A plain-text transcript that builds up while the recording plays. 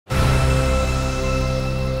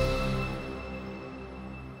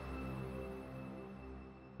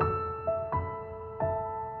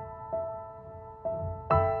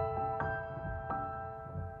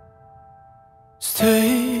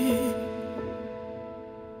stay?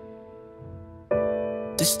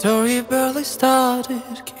 The story barely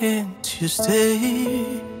started, can't you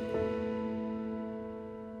stay?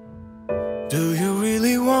 Do you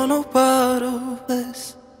really want no part of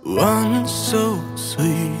this one so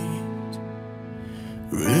sweet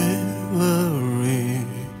reverie?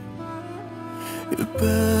 You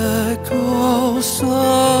beckon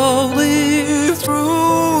slowly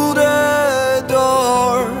through the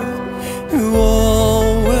door. You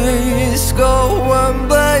always go and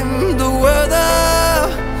blame the weather,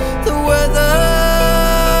 the weather.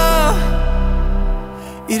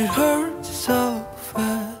 It hurts so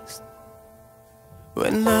fast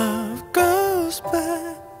when love goes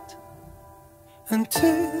bad,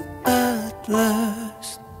 until at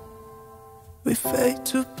last we fade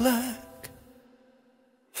to black.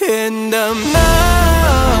 And I'm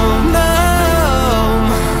numb, numb,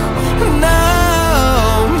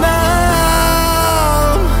 numb,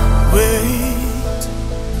 numb. Wait,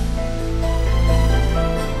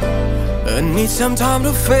 I need some time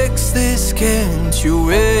to fix this, can't you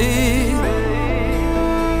wait?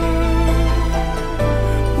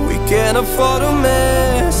 We can't afford to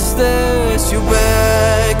miss this. You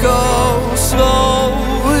better go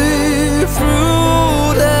slowly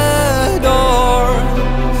through the door.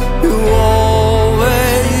 You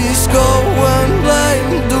always go and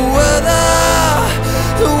blame the weather,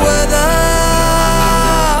 the weather.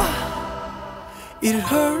 It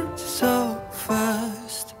hurts so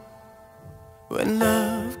fast when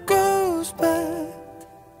love goes bad,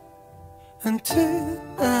 until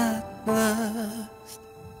at last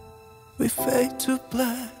we fade to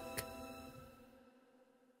black.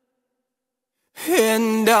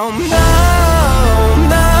 And I'm numb,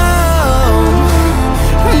 numb,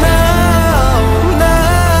 numb,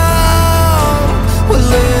 numb. We're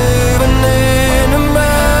living in a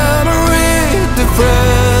memory. The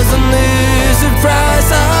present is the price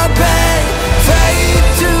I pay. Fade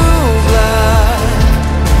to black.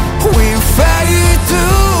 We fade to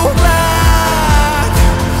black.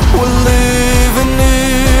 We're living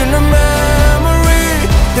in a memory.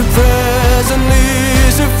 The present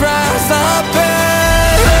is the price I pay.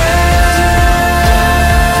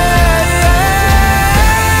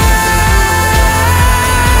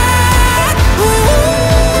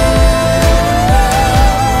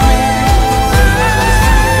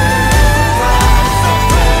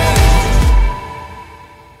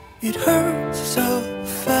 It hurts so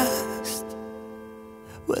fast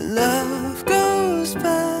when love goes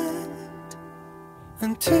bad,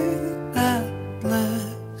 until at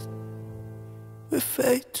last we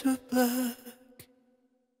fade to black.